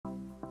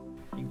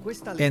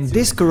In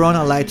this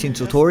Corona lighting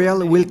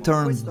tutorial, we'll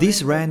turn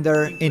this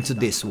render into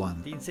this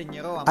one.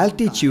 I'll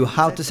teach you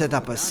how to set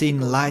up a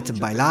scene light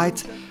by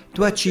light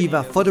to achieve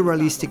a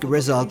photorealistic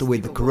result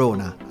with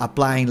Corona,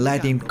 applying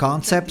lighting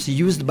concepts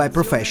used by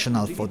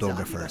professional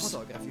photographers.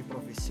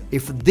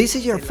 If this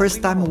is your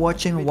first time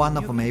watching one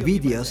of my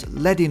videos,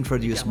 let me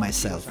introduce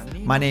myself.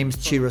 My name is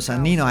Ciro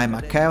Sannino, I'm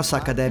a Chaos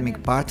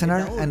Academic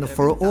partner, and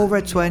for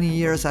over 20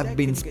 years I've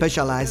been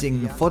specializing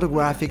in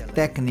photographic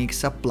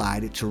techniques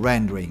applied to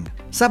rendering.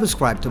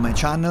 Subscribe to my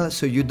channel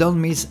so you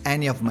don't miss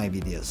any of my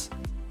videos.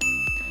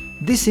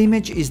 This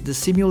image is the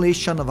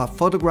simulation of a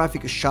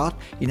photographic shot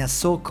in a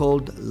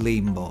so-called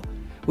limbo,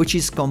 which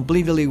is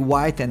completely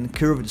white and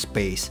curved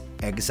space,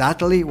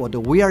 exactly what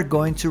we are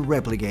going to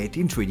replicate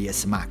in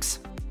 3ds Max.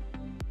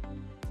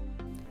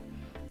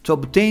 To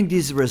obtain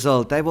this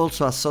result, I've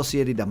also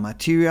associated a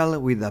material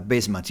with a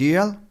base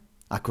material,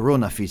 a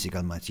Corona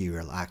physical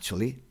material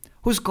actually,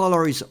 whose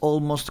color is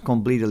almost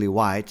completely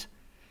white,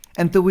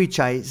 and to which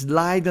I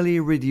slightly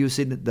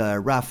reduced the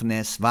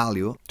roughness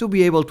value to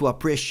be able to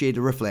appreciate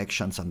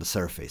reflections on the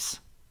surface.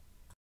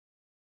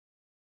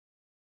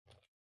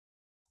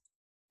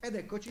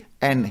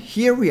 And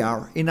here we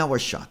are in our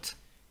shot.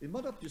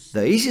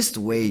 The easiest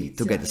way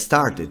to get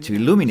started to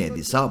illuminate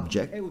this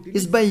object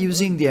is by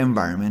using the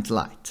environment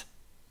light.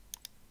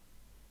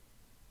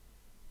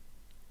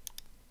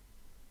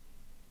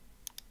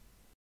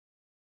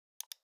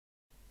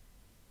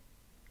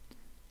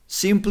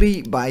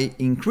 Simply by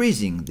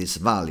increasing this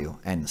value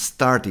and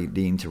starting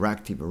the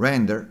interactive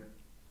render,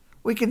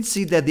 we can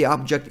see that the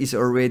object is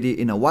already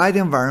in a wide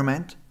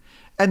environment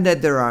and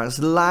that there are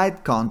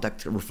slight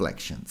contact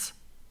reflections.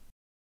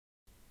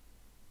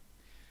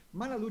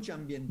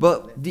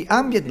 But the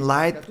ambient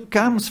light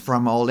comes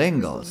from all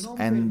angles,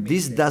 and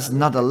this does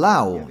not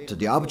allow to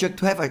the object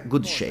to have a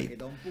good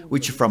shape,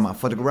 which from a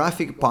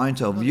photographic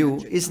point of view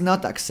is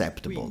not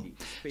acceptable.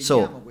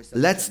 So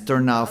let's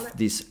turn off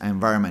this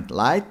environment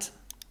light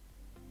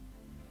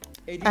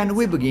and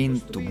we begin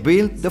to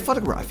build the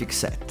photographic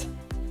set.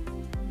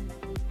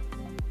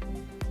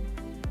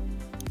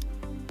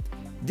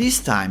 This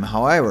time,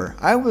 however,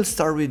 I will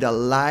start with a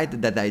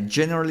light that I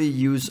generally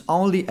use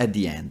only at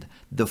the end,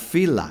 the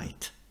fill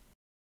light.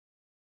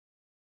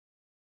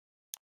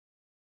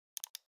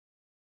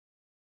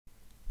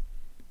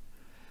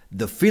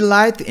 The fill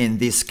light in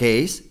this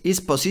case is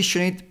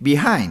positioned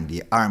behind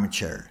the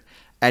armchair,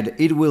 and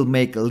it will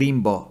make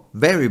limbo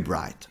very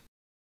bright.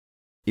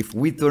 If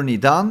we turn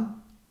it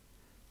on,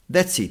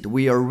 that's it,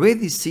 we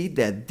already see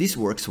that this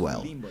works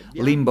well.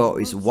 Limbo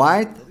is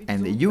white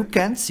and you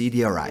can see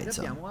the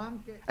horizon.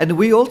 And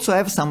we also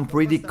have some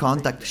pretty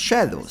contact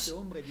shadows.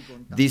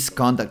 These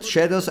contact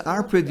shadows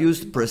are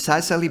produced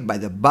precisely by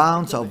the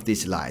bounce of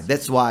this light.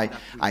 That's why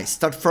I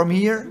start from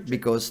here,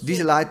 because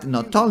this light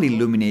not only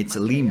illuminates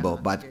limbo,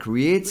 but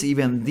creates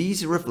even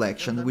these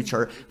reflections which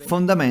are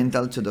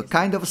fundamental to the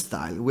kind of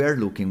style we are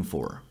looking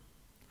for.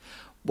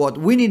 What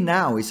we need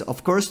now is,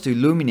 of course, to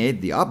illuminate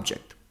the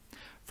object.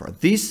 For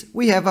this,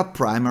 we have a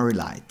primary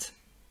light.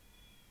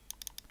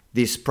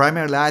 This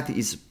primary light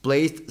is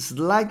placed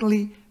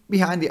slightly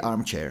behind the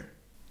armchair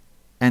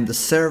and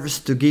serves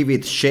to give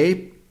it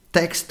shape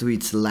thanks to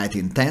its light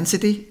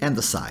intensity and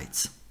the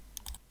sides.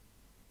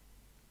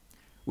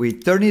 We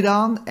turn it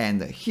on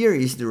and here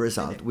is the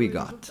result we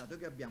got.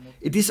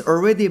 It is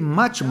already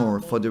much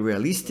more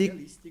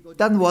photorealistic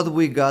than what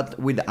we got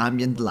with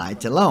ambient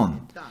light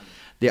alone.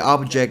 The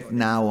object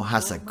now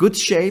has a good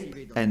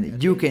shape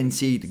and you can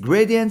see its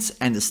gradients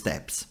and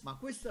steps.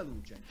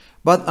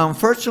 But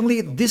unfortunately,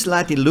 this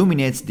light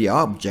illuminates the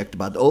object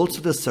but also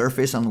the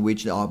surface on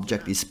which the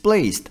object is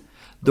placed.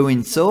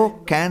 Doing so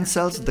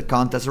cancels the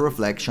contact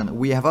reflection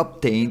we have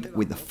obtained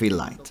with the fill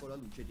light.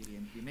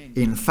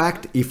 In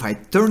fact, if I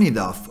turn it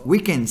off, we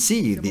can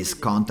see these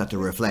contact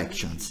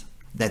reflections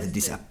that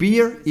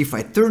disappear if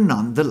I turn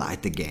on the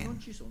light again.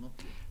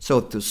 So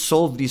to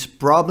solve this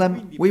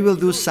problem, we will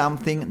do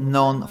something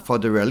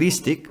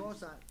non-photorealistic,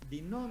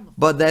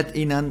 but that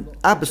in an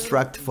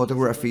abstract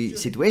photography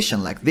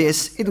situation like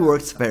this, it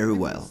works very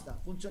well.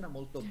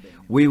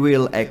 We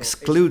will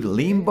exclude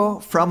limbo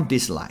from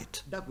this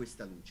light.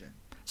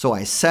 So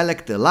I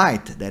select the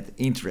light that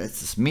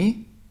interests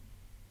me,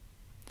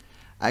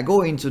 I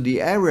go into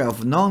the area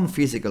of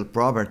non-physical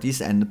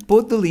properties and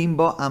put the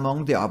limbo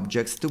among the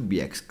objects to be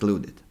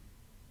excluded.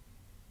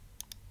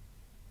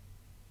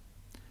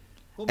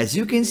 As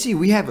you can see,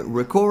 we have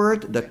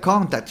recovered the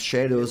contact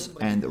shadows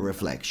and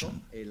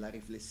reflection.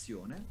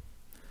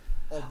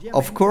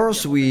 Of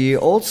course, we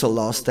also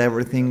lost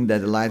everything that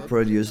the light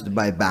produced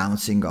by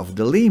bouncing off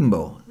the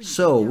limbo,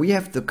 so we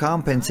have to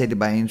compensate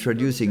by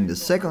introducing the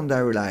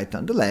secondary light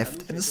on the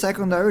left and the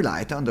secondary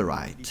light on the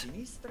right.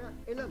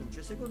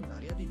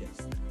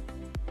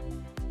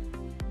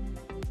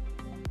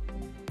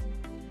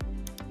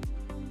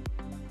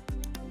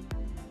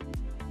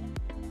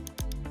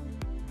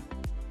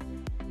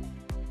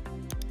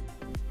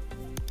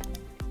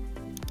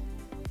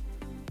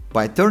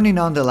 By turning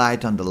on the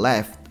light on the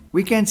left,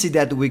 we can see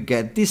that we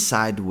get this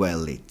side well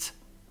lit.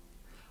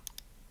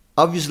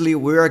 Obviously,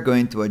 we are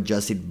going to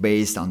adjust it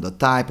based on the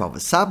type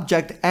of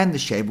subject and the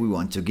shape we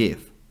want to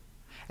give.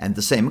 And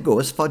the same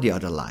goes for the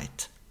other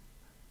light.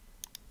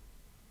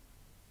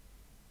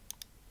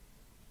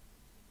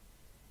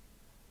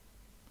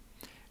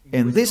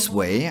 In this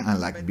way,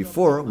 unlike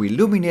before, we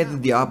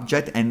illuminated the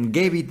object and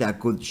gave it a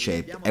good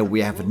shape, and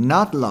we have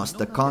not lost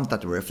the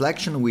contact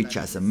reflection, which,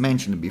 as I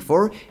mentioned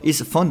before,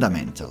 is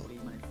fundamental.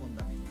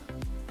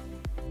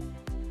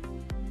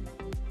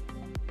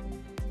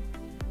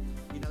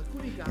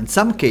 In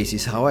some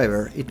cases,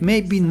 however, it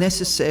may be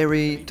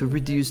necessary to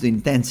reduce the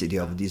intensity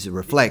of this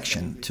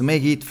reflection, to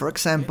make it, for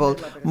example,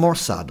 more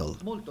subtle.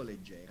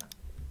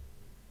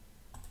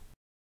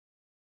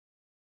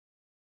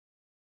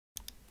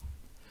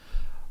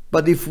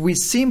 But if we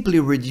simply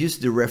reduce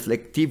the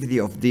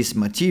reflectivity of this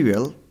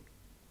material,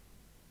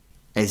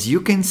 as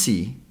you can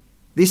see,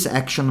 this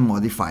action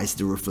modifies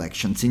the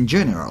reflections in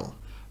general,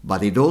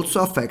 but it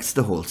also affects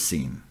the whole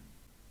scene.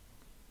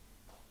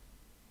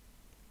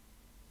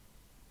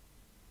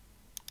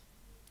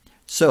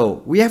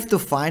 So, we have to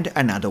find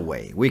another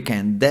way. We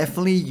can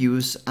definitely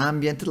use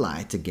ambient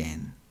light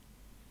again.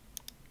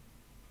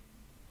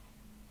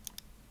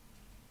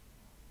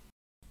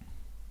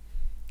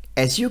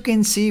 As you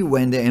can see,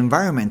 when the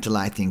environment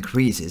light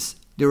increases,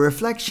 the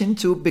reflection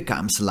too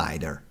becomes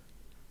lighter.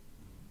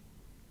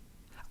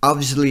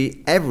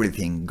 Obviously,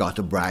 everything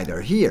got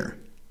brighter here,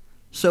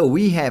 so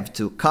we have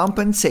to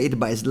compensate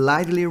by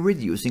slightly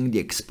reducing the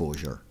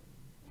exposure.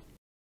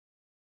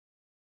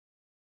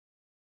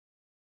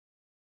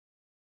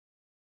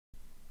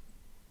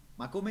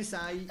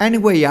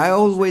 Anyway, I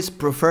always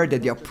prefer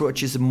that the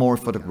approach is more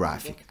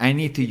photographic. I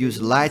need to use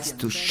lights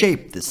to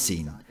shape the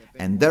scene,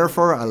 and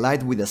therefore a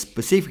light with a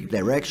specific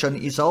direction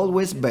is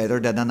always better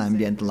than an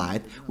ambient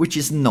light which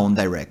is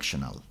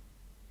non-directional.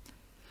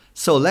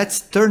 So let's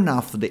turn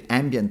off the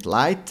ambient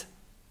light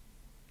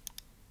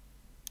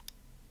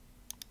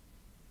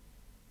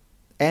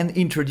and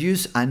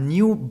introduce a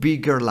new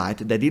bigger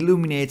light that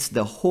illuminates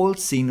the whole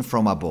scene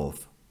from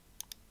above.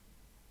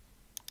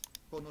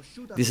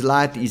 This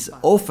light is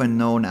often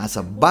known as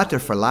a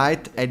butterfly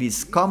light and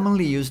is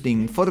commonly used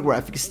in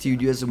photographic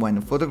studios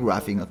when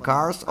photographing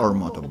cars or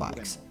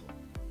motorbikes.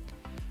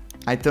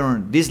 I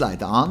turn this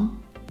light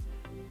on,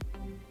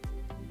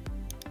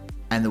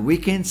 and we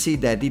can see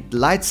that it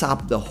lights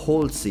up the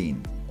whole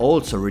scene,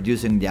 also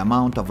reducing the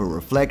amount of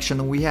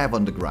reflection we have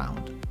on the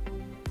ground.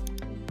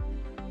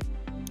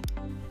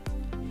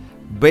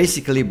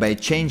 Basically, by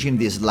changing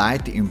this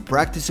light, in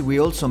practice we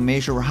also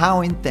measure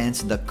how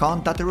intense the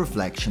contact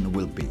reflection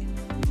will be.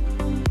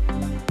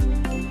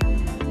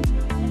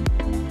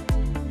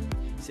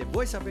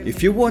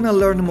 If you want to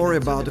learn more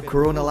about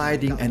corona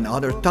lighting and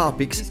other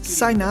topics,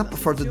 sign up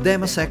for the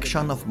demo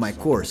section of my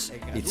course.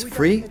 It's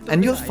free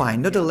and you'll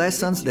find other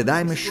lessons that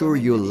I'm sure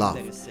you'll love.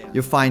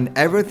 You'll find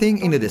everything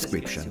in the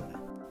description.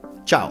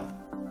 Ciao!